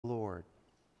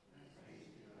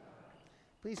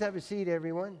Please have a seat,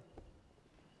 everyone.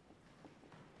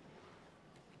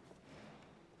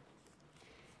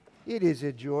 It is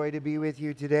a joy to be with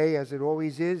you today, as it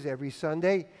always is every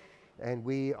Sunday. And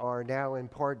we are now in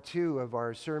part 2 of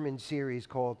our sermon series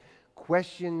called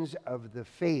Questions of the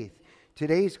Faith.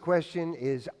 Today's question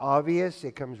is obvious.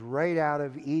 It comes right out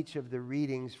of each of the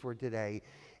readings for today.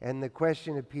 And the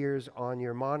question appears on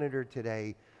your monitor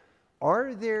today.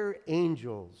 Are there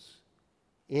angels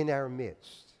in our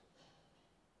midst?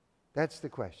 That's the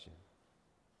question.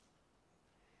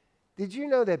 Did you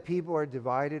know that people are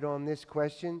divided on this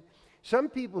question? Some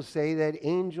people say that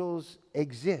angels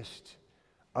exist.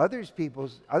 Other people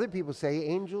say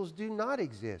angels do not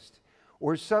exist.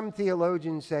 Or some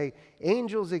theologians say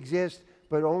angels exist,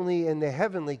 but only in the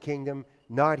heavenly kingdom,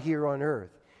 not here on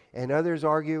earth. And others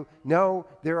argue, no,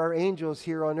 there are angels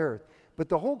here on earth. But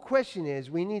the whole question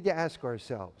is, we need to ask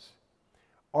ourselves,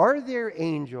 are there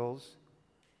angels?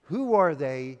 Who are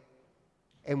they?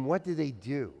 And what do they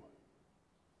do?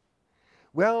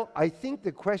 Well, I think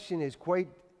the question is quite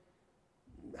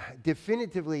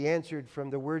definitively answered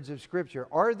from the words of Scripture.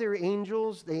 Are there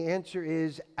angels? The answer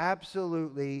is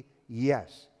absolutely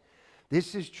yes.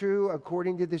 This is true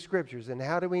according to the Scriptures. And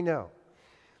how do we know?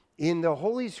 In the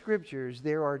Holy Scriptures,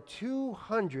 there are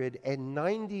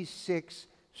 296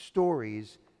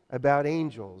 stories about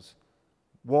angels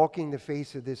walking the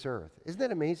face of this earth. Isn't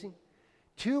that amazing?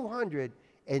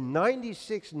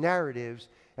 296 narratives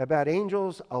about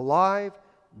angels alive,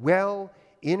 well,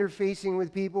 interfacing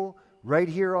with people right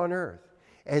here on earth.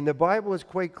 And the Bible is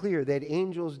quite clear that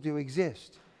angels do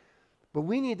exist. But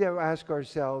we need to ask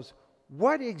ourselves,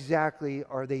 what exactly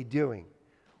are they doing?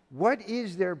 What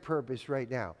is their purpose right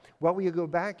now? Well, we go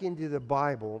back into the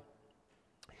Bible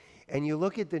and you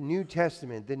look at the New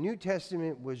Testament. The New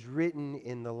Testament was written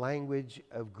in the language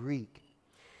of Greek.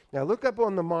 Now look up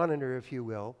on the monitor, if you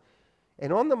will.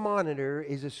 And on the monitor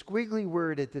is a squiggly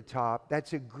word at the top.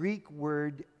 That's a Greek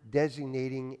word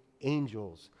designating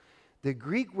angels. The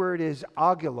Greek word is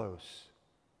agelos.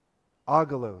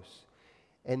 Agelos.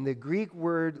 And the Greek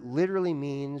word literally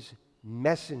means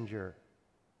messenger.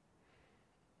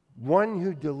 One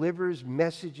who delivers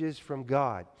messages from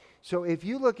God. So if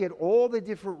you look at all the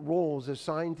different roles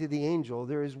assigned to the angel,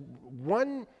 there is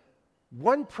one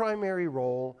primary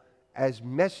role as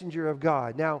messenger of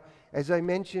God. Now, as I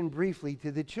mentioned briefly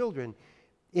to the children,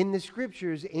 in the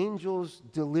Scriptures, angels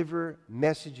deliver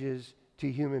messages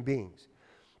to human beings.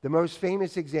 The most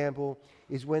famous example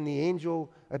is when the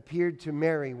angel appeared to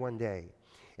Mary one day.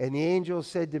 And the angel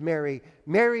said to Mary,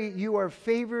 "Mary, you are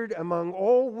favored among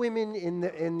all women in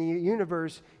the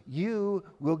universe. You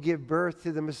will give birth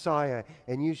to the Messiah,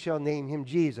 and you shall name him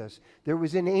Jesus." There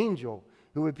was an angel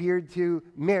who appeared to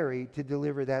Mary to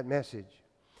deliver that message.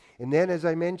 And then, as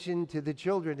I mentioned to the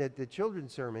children at the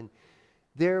children's sermon,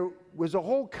 there was a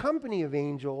whole company of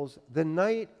angels the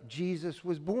night Jesus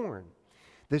was born.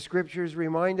 The Scriptures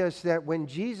remind us that when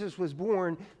Jesus was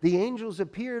born, the angels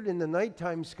appeared in the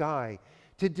nighttime sky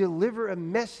to deliver a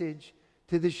message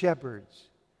to the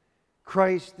shepherds.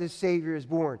 Christ the Savior is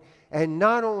born. And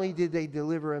not only did they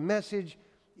deliver a message,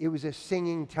 it was a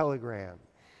singing telegram.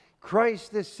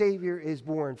 Christ the Savior is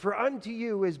born. For unto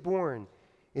you is born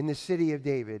in the city of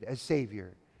David a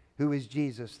Savior, who is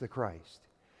Jesus the Christ.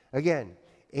 Again,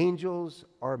 angels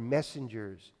are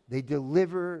messengers. They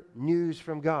deliver news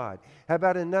from God. How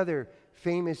about another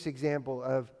famous example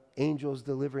of angels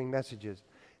delivering messages?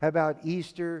 How about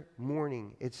Easter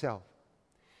morning itself?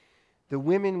 The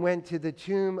women went to the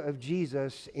tomb of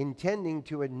Jesus intending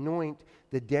to anoint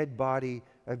the dead body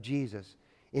of Jesus.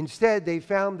 Instead, they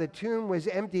found the tomb was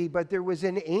empty, but there was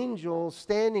an angel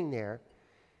standing there.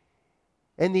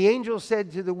 And the angel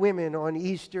said to the women on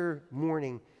Easter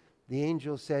morning, the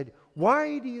angel said,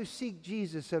 "Why do you seek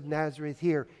Jesus of Nazareth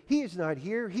here? He is not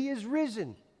here. He is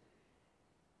risen.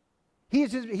 He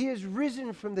is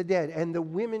risen from the dead." And the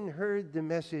women heard the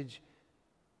message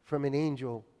from an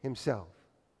angel himself.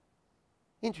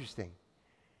 Interesting.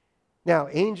 Now,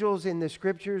 angels in the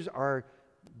Scriptures are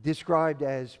described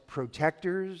as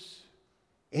protectors.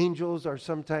 Angels are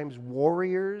sometimes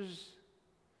warriors.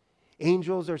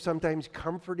 Angels are sometimes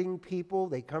comforting people.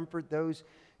 They comfort those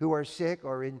who are sick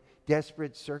or in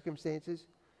desperate circumstances.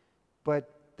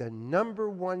 But the number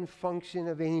one function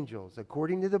of angels,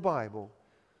 according to the Bible,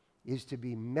 is to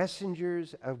be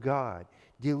messengers of God,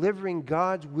 delivering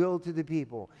God's will to the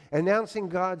people, announcing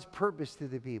God's purpose to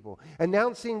the people,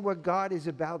 announcing what God is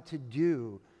about to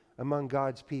do among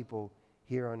God's people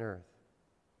here on earth.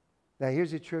 Now,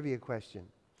 here's a trivia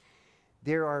question.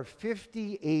 There are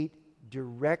 58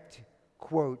 direct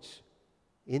quotes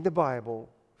in the Bible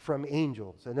from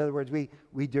angels. In other words,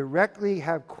 we directly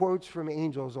have quotes from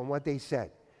angels on what they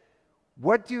said.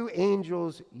 What do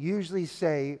angels usually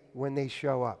say when they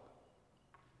show up?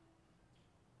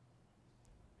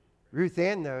 Ruth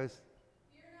Ann knows.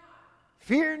 Fear not.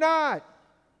 Fear not.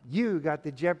 You got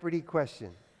the Jeopardy question.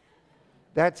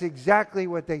 That's exactly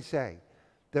what they say.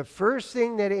 The first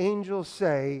thing that angels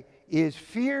say is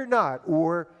fear not,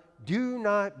 or do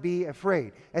not be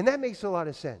afraid. And that makes a lot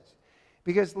of sense.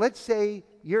 Because let's say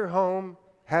you're home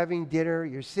having dinner,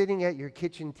 you're sitting at your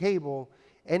kitchen table,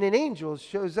 and an angel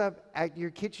shows up at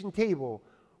your kitchen table.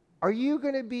 Are you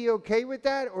going to be okay with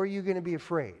that, or are you going to be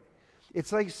afraid?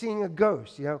 It's like seeing a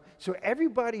ghost, you know. So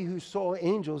everybody who saw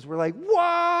angels were like,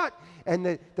 what?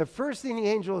 And the first thing the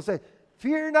angel said,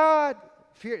 fear not.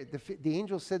 Fear. The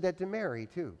angel said that to Mary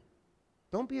too.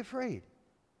 Don't be afraid.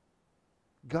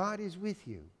 God is with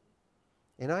you.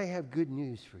 And I have good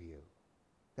news for you.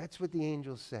 That's what the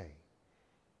angels say.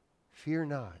 Fear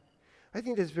not. I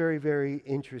think that's very, very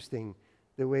interesting,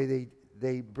 the way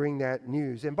they bring that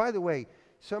news. And by the way,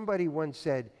 somebody once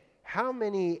said, how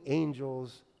many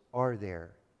angels are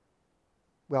there?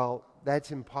 Well,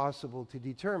 that's impossible to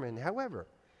determine. However,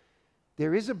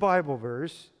 there is a Bible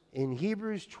verse in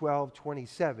Hebrews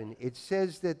 12:27. It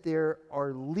says that there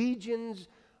are legions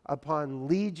upon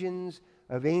legions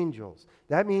of angels.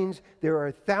 That means there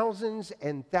are thousands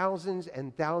and thousands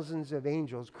and thousands of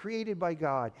angels created by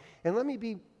God. And let me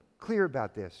be clear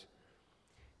about this.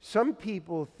 Some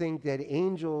people think that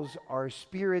angels are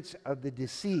spirits of the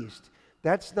deceased.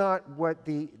 That's not what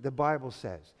the Bible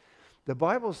says. The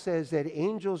Bible says that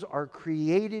angels are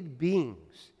created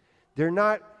beings. They're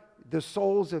not the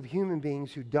souls of human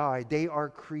beings who died. They are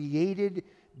created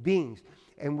beings.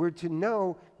 And we're to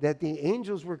know that the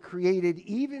angels were created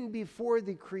even before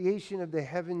the creation of the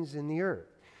heavens and the earth.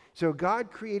 So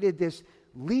God created this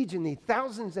legion, the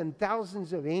thousands and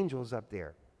thousands of angels up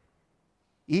there,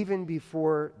 even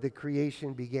before the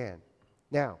creation began.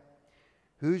 Now,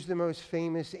 who's the most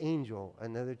famous angel?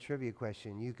 Another trivia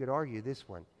question. You could argue this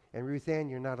one. And Ruth Ann,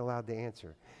 you're not allowed to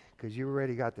answer because you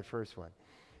already got the first one.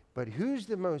 But who's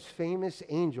the most famous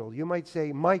angel? You might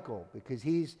say Michael, because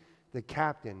he's the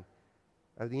captain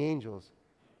of the angels.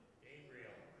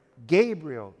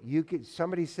 Gabriel.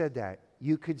 Somebody said that.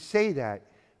 You could say that,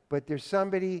 but there's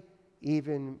somebody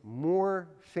even more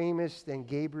famous than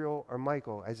Gabriel or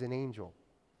Michael as an angel.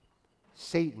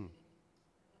 Satan.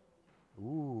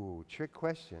 Ooh, trick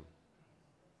question.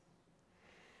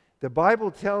 The Bible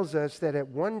tells us that at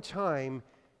one time,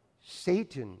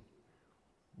 Satan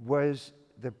was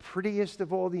the prettiest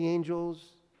of all the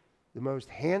angels, the most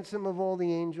handsome of all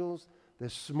the angels, the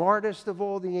smartest of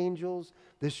all the angels,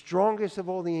 the strongest of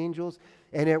all the angels.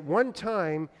 And at one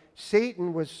time,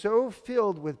 Satan was so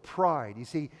filled with pride. You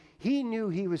see, he knew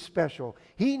he was special.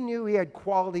 He knew he had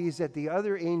qualities that the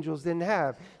other angels didn't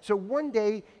have. So one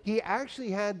day, he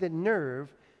actually had the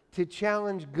nerve to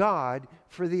challenge God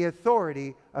for the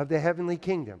authority of the heavenly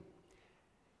kingdom.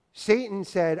 Satan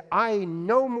said, I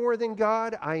know more than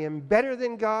God. I am better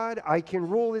than God. I can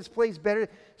rule this place better.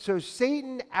 So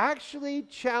Satan actually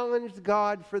challenged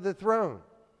God for the throne.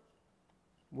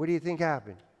 What do you think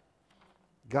happened?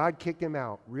 God kicked him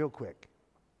out real quick.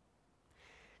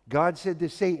 God said to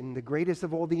Satan, the greatest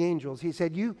of all the angels, he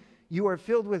said, you are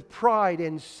filled with pride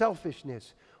and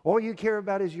selfishness. All you care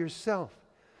about is yourself.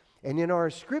 And in our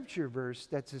scripture verse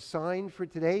that's assigned for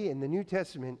today in the New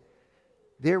Testament,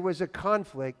 there was a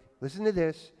conflict. Listen to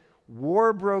this.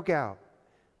 War broke out.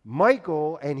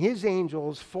 Michael and his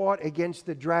angels fought against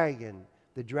the dragon.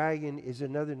 The dragon is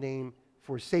another name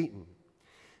for Satan.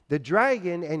 The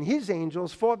dragon and his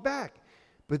angels fought back,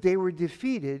 but they were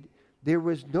defeated. There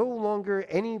was no longer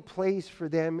any place for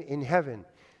them in heaven.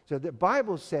 So the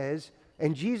Bible says,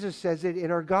 and Jesus says it in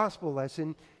our gospel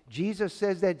lesson, Jesus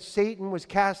says that Satan was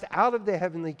cast out of the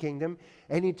heavenly kingdom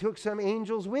and he took some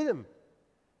angels with him.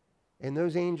 And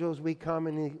those angels we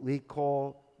commonly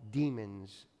call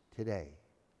demons today.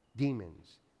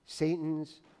 Demons.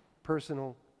 Satan's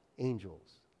personal angels.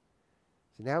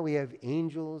 So now we have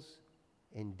angels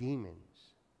and demons.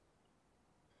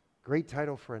 Great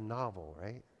title for a novel,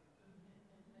 right?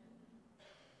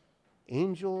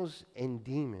 Angels and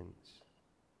demons.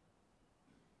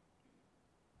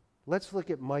 Let's look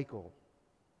at Michael,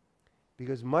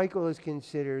 because Michael is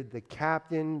considered the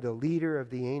captain, the leader of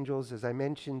the angels. As I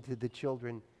mentioned to the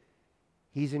children,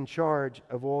 he's in charge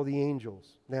of all the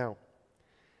angels. Now,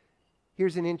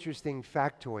 here's an interesting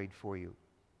factoid for you.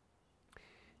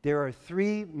 There are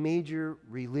three major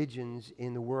religions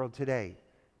in the world today.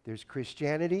 There's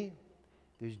Christianity,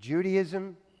 there's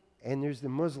Judaism, and there's the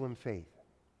Muslim faith.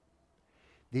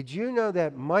 Did you know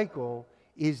that Michael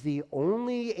is the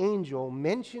only angel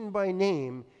mentioned by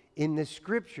name in the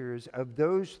scriptures of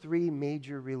those three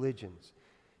major religions.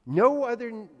 No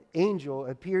other angel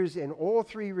appears in all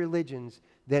three religions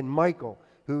than Michael,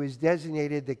 who is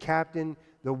designated the captain,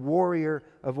 the warrior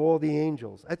of all the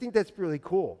angels. I think that's really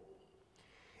cool.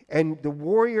 And the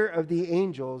warrior of the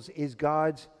angels is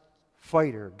God's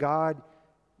fighter.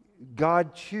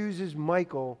 God chooses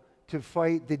Michael to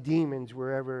fight the demons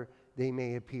wherever they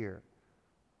may appear.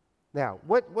 Now,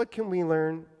 what can we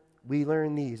learn? We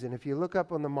learn these. And if you look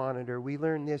up on the monitor, we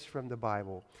learn this from the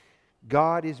Bible.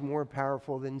 God is more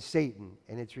powerful than Satan,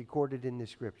 and it's recorded in the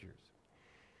scriptures.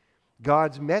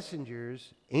 God's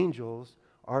messengers, angels,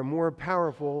 are more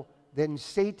powerful than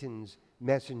Satan's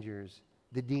messengers,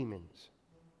 the demons.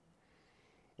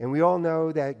 And we all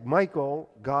know that Michael,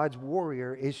 God's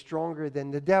warrior, is stronger than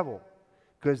the devil,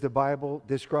 because the Bible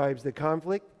describes the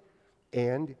conflict,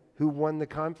 and who won the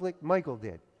conflict? Michael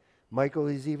did. Michael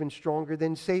is even stronger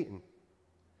than Satan.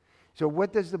 So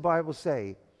what does the Bible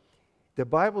say? The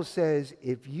Bible says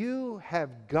if you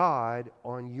have God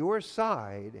on your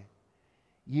side,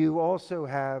 you also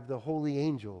have the holy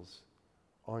angels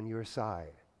on your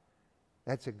side.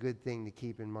 That's a good thing to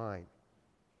keep in mind.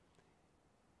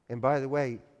 And by the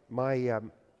way, my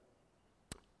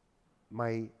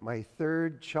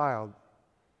third child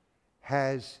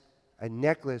has a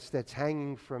necklace that's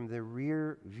hanging from the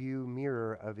rear view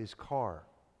mirror of his car.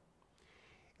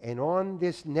 And on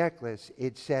this necklace,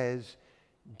 it says,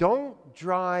 "Don't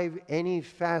drive any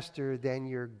faster than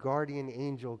your guardian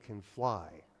angel can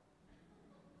fly."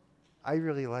 I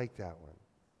really like that one.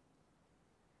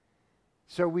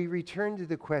 So we return to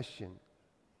the question,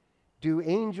 do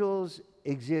angels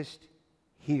exist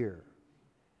here?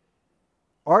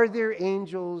 Are there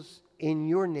angels in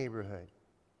your neighborhood?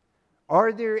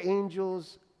 Are there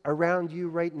angels around you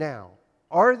right now?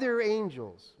 Are there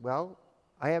angels? Well,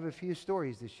 I have a few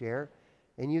stories to share,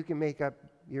 and you can make up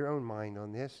your own mind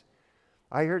on this.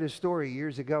 I heard a story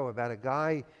years ago about a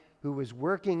guy who was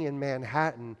working in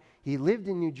Manhattan. He lived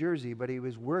in New Jersey, but he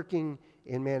was working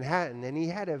in Manhattan, and he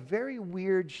had a very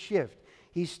weird shift.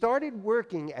 He started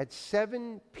working at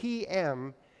 7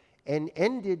 p.m. and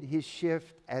ended his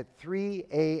shift at 3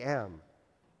 a.m.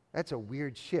 That's a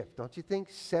weird shift, don't you think?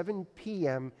 7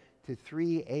 p.m. to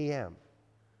 3 a.m.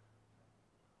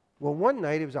 Well, one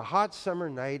night, it was a hot summer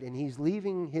night, and he's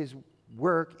leaving his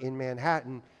work in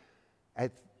Manhattan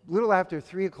at little after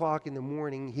 3 o'clock in the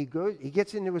morning. He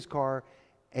gets into his car,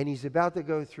 and he's about to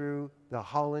go through the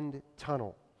Holland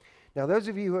Tunnel. Now, those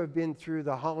of you who have been through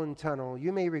the Holland Tunnel,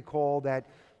 you may recall that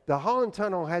the Holland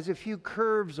Tunnel has a few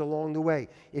curves along the way.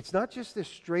 It's not just a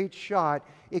straight shot.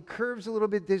 It curves a little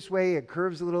bit this way. It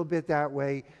curves a little bit that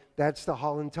way. That's the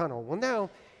Holland Tunnel. Well, now,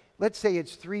 let's say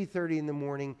it's 3:30 in the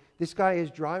morning. This guy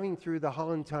is driving through the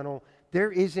Holland Tunnel.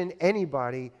 There isn't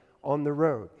anybody on the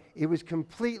road. It was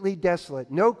completely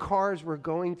desolate. No cars were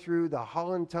going through the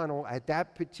Holland Tunnel at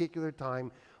that particular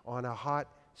time on a hot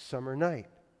summer night.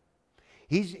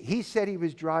 He said he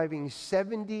was driving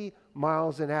 70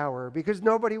 miles an hour because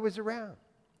nobody was around.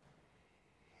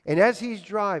 And as he's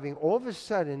driving, all of a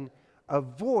sudden, a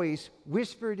voice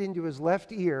whispered into his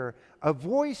left ear, a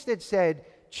voice that said,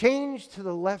 "Change to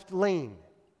the left lane."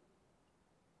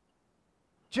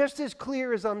 Just as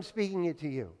clear as I'm speaking it to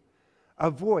you.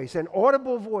 A voice, an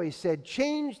audible voice said,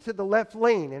 "Change to the left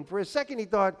lane." And for a second he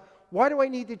thought, why do I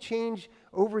need to change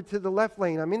over to the left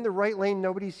lane? I'm in the right lane,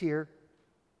 nobody's here.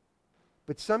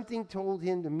 But something told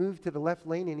him to move to the left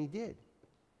lane, and he did.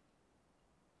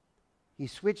 He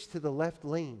switched to the left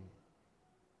lane.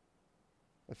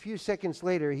 A few seconds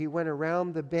later, he went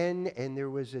around the bend, and there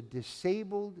was a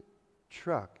disabled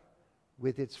truck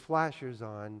with its flashers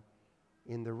on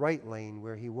in the right lane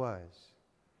where he was.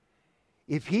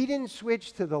 If he didn't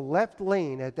switch to the left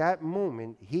lane at that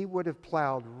moment, he would have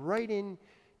plowed right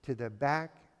into the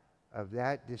back of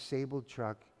that disabled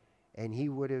truck, and he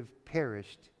would have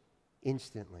perished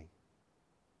instantly.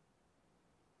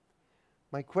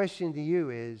 My question to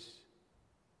you is,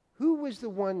 who was the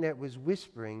one that was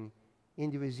whispering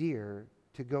into his ear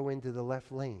to go into the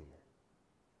left lane?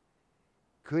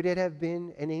 Could it have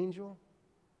been an angel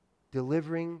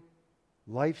delivering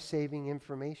life-saving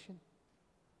information?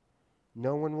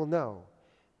 No one will know,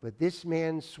 but this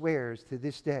man swears to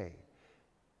this day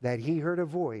that he heard a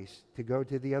voice to go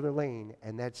to the other lane,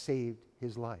 and that saved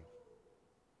his life.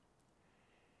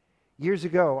 Years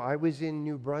ago, I was in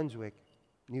New Brunswick,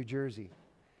 New Jersey.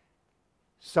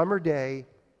 Summer day,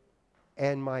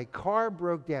 and my car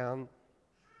broke down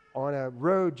on a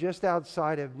road just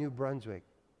outside of New Brunswick.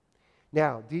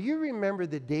 Now, do you remember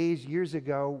the days years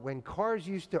ago when cars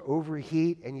used to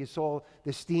overheat and you saw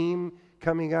the steam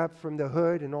coming up from the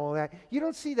hood and all that. You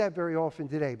don't see that very often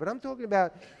today, but I'm talking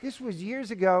about this was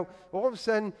years ago. All of a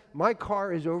sudden, my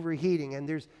car is overheating, and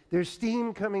there's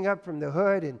steam coming up from the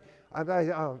hood, and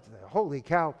oh, holy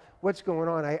cow, what's going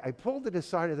on? I pulled to the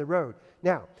side of the road.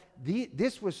 Now,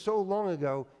 this was so long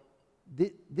ago.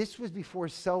 This was before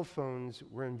cell phones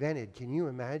were invented. Can you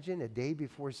imagine a day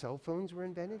before cell phones were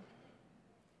invented?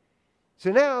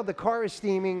 So now the car is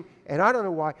steaming, and I don't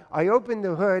know why. I open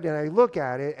the hood and I look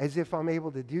at it as if I'm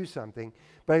able to do something.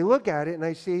 But I look at it and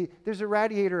I see there's a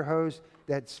radiator hose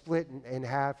that's split in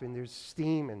half, and there's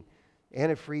steam and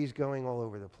antifreeze going all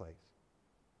over the place.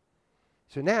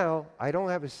 So now I don't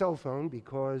have a cell phone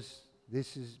because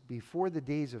this is before the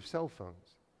days of cell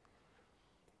phones.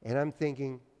 And I'm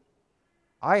thinking,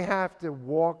 I have to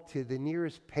walk to the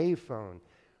nearest payphone.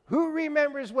 Who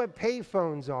remembers what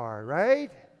payphones are,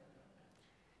 right?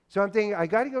 So I'm thinking, I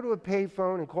got to go to a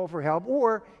payphone and call for help,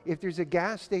 or if there's a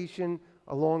gas station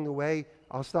along the way,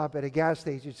 I'll stop at a gas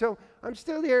station. So I'm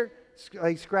still there,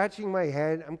 like scratching my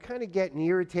head. I'm kind of getting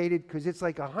irritated because it's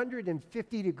like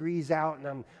 150 degrees out, and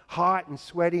I'm hot and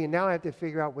sweaty, and now I have to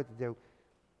figure out what to do.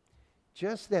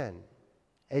 Just then,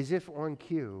 as if on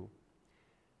cue,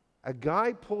 a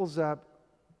guy pulls up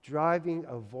driving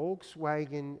a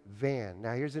Volkswagen van.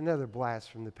 Now, here's another blast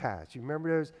from the past. You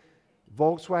remember those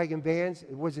Volkswagen vans?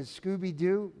 Was it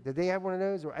Scooby-Doo? Did they have one of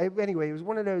those? Or, anyway, it was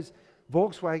one of those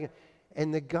Volkswagen.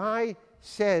 And the guy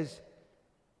says,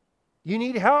 "You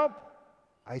need help?"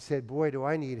 I said, "Boy, do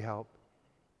I need help."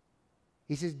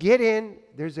 He says, "Get in.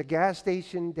 There's a gas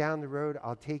station down the road.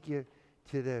 I'll take you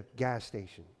to the gas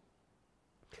station."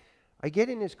 I get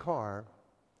in his car,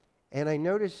 and I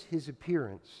notice his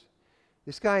appearance.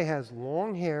 This guy has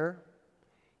long hair.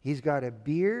 He's got a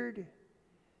beard.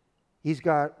 He's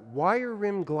got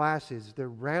wire-rimmed glasses, the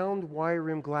round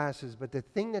wire-rimmed glasses, but the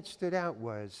thing that stood out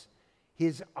was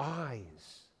his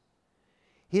eyes.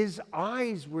 His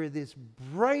eyes were this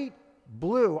bright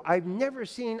blue. I've never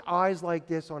seen eyes like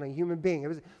this on a human being. It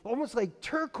was almost like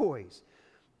turquoise.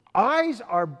 Eyes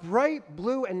are bright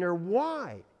blue and they're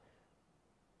wide.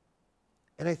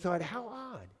 And I thought, how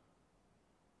odd.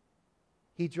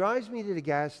 He drives me to the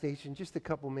gas station just a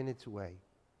couple minutes away.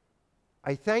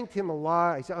 I thanked him a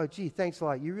lot. I said, "Oh, gee, thanks a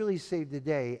lot. You really saved the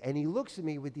day." And he looks at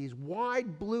me with these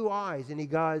wide blue eyes, and he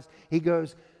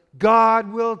goes,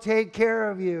 "God will take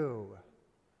care of you."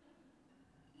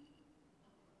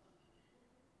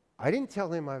 I didn't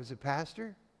tell him I was a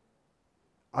pastor.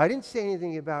 I didn't say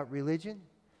anything about religion.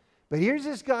 But here's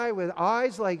this guy with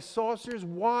eyes like saucers,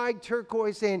 wide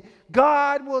turquoise, saying,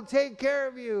 "God will take care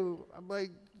of you." I'm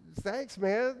like, "Thanks,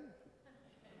 man."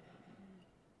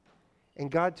 And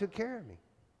God took care of me.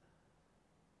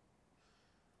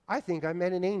 I think I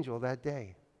met an angel that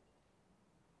day.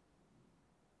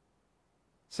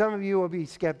 Some of you will be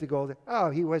skeptical that, "Oh,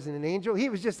 he wasn't an angel. He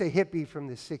was just a hippie from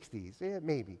the 60s. Yeah,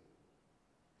 maybe.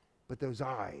 But those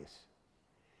eyes.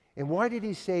 And why did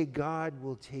he say God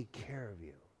will take care of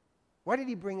you? Why did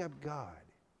he bring up God?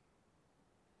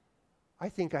 I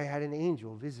think I had an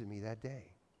angel visit me that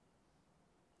day.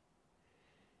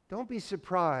 Don't be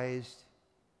surprised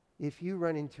if you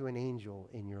run into an angel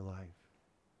in your life.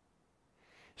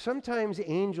 Sometimes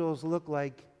angels look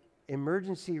like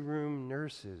emergency room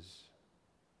nurses.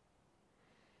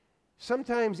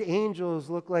 Sometimes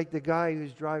angels look like the guy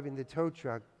who's driving the tow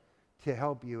truck to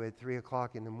help you at 3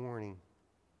 o'clock in the morning.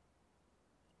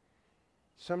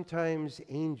 Sometimes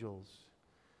angels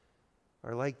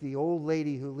are like the old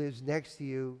lady who lives next to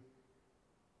you,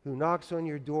 who knocks on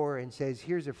your door and says,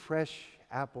 "Here's a fresh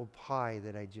apple pie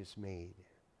that I just made.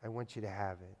 I want you to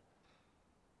have it."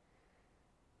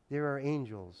 There are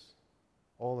angels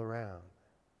all around.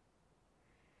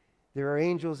 There are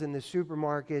angels in the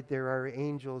supermarket. There are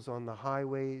angels on the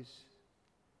highways.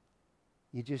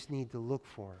 You just need to look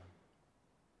for them.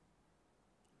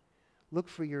 Look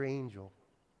for your angel.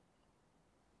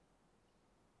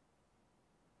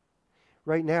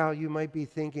 Right now, you might be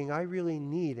thinking, "I really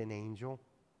need an angel.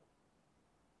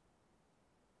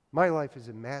 My life is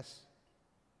a mess.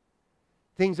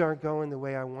 Things aren't going the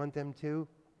way I want them to.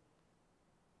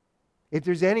 If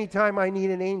there's any time I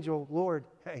need an angel, Lord,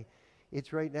 hey,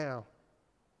 it's right now."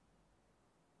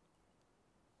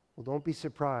 Well, don't be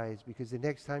surprised, because the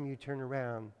next time you turn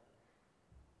around,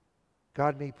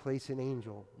 God may place an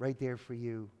angel right there for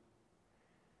you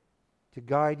to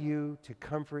guide you, to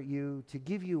comfort you, to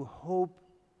give you hope,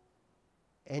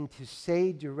 and to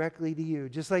say directly to you,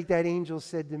 just like that angel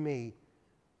said to me,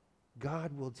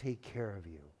 "God will take care of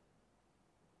you."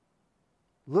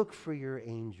 Look for your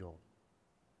angel.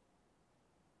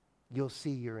 You'll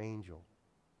see your angel.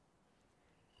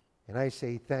 And I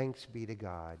say, thanks be to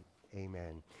God.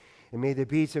 Amen. And may the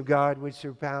peace of God, which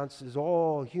surpasses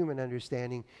all human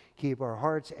understanding, keep our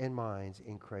hearts and minds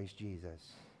in Christ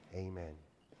Jesus. Amen.